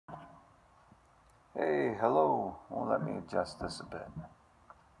Hey, hello. Well, let me adjust this a bit.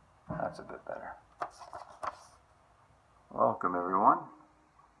 That's a bit better. Welcome, everyone,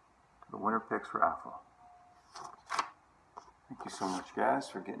 to the Winter Picks Raffle. Thank you so much, guys,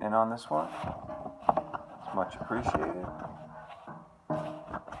 for getting in on this one. It's much appreciated.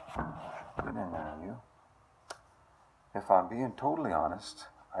 Get in there, you. If I'm being totally honest,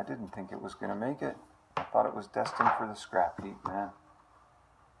 I didn't think it was going to make it. I thought it was destined for the scrap heap, man.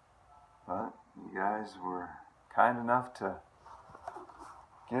 But you guys were kind enough to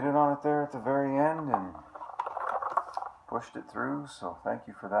get in on it there at the very end and pushed it through, so thank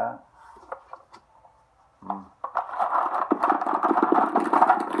you for that.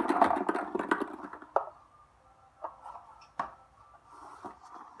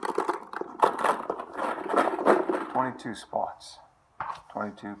 22 spots,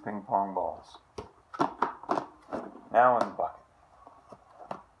 22 ping pong balls. Now in the bucket.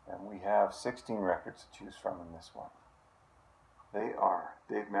 And we have 16 records to choose from in this one. They are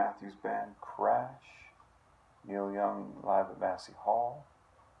Dave Matthews Band, Crash, Neil Young live at Massey Hall,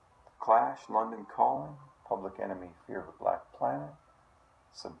 The Clash, London Calling, Public Enemy, Fear of a Black Planet,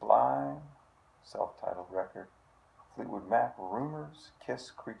 Sublime, self-titled record, Fleetwood Mac, Rumors,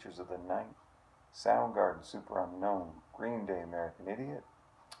 Kiss, Creatures of the Night, Soundgarden, Super Unknown, Green Day, American Idiot,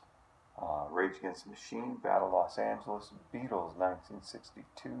 Rage Against the Machine, Battle Los Angeles, Beatles, 1962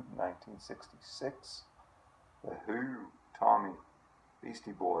 to 1966, The Who, Tommy,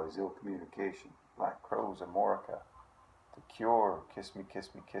 Beastie Boys, Ill Communication, Black Crowes, Amorica, The Cure, Kiss Me,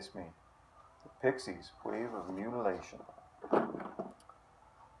 Kiss Me, Kiss Me, The Pixies, Wave of Mutilation.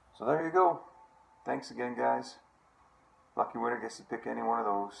 So there you go. Thanks again, guys. Lucky winner gets to pick any one of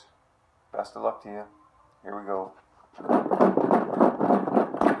those. Best of luck to you. Here we go.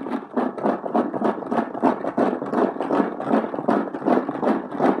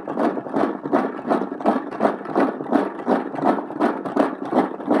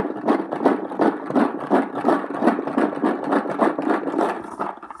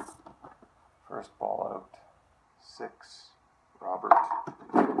 First ball out. 6, Robert.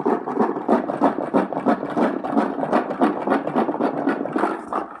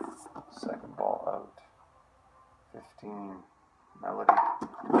 Second ball out. 15, Melody.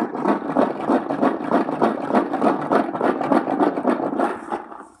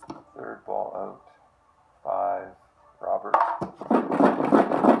 Third ball out. 5, Robert.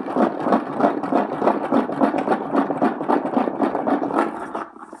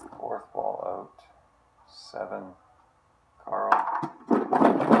 Fourth ball out. 7, Carl.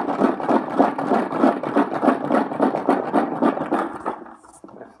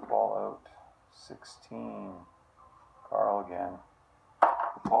 Fifth ball out. 16, Carl again.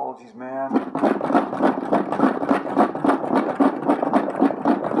 Apologies, man.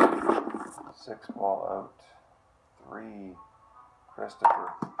 Sixth ball out. 3, Christopher.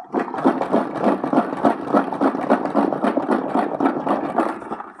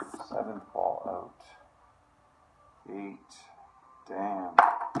 Seventh ball out. 8, Dan.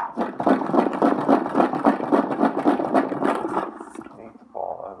 Eighth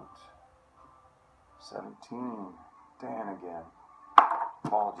ball out. 17, Dan again.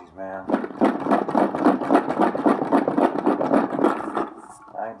 Apologies, man.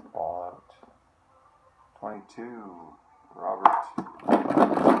 Ninth ball out. 22, Robert.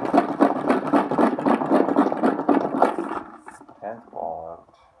 10th ball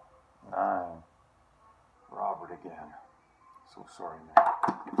out. 9, Robert again. So sorry, man.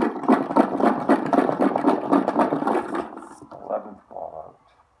 11th ball out.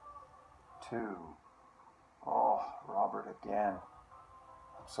 2, oh, Robert again.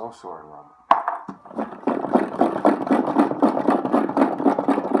 I'm so sorry, Robert.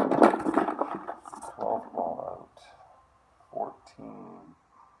 12th ball out. 14,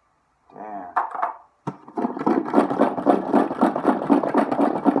 Dan.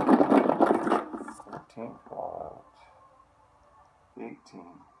 13th ball out. 18,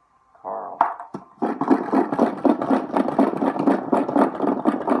 Carl.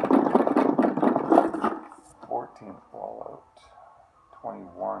 14th ball out.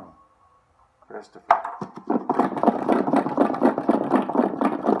 21, Christopher.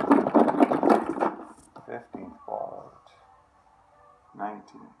 15th ball out.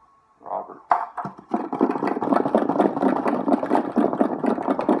 19, Robert.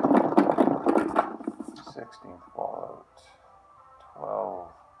 16th ball out. 12,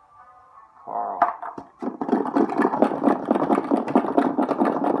 Carl.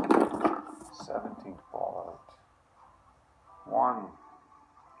 17th ball out. 1,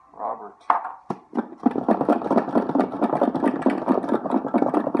 Robert.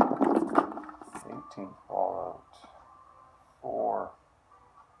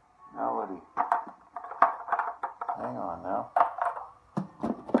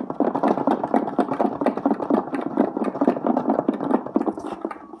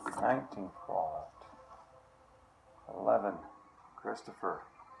 19th ball out. 11, Christopher.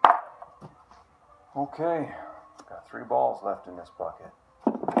 Okay, got 3 balls left in this bucket.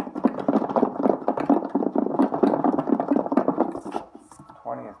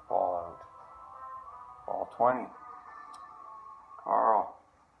 20th ball out. Ball 20. Carl.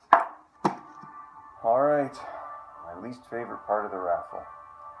 All right, my least favorite part of the raffle.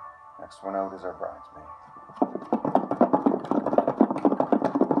 Next one out is our bridesmaid.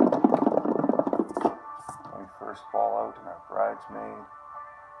 21st ball out and our bridesmaid.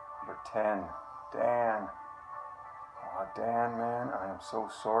 Number 10, Dan. Aw, Dan, man, I am so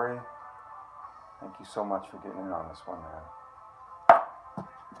sorry. Thank you so much for getting in on this one, man.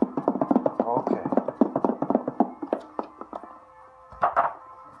 Okay.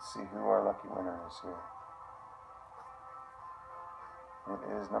 Let's see who our lucky winner is here.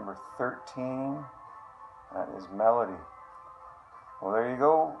 It is number 13. That is Melody. Well, there you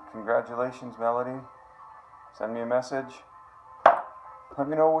go. Congratulations, Melody. Send me a message. Let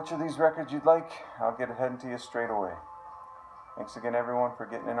me know which of these records you'd like. I'll get it heading to you straight away. Thanks again, everyone, for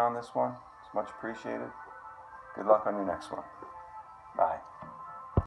getting in on this one. It's much appreciated. Good luck on your next one. Bye.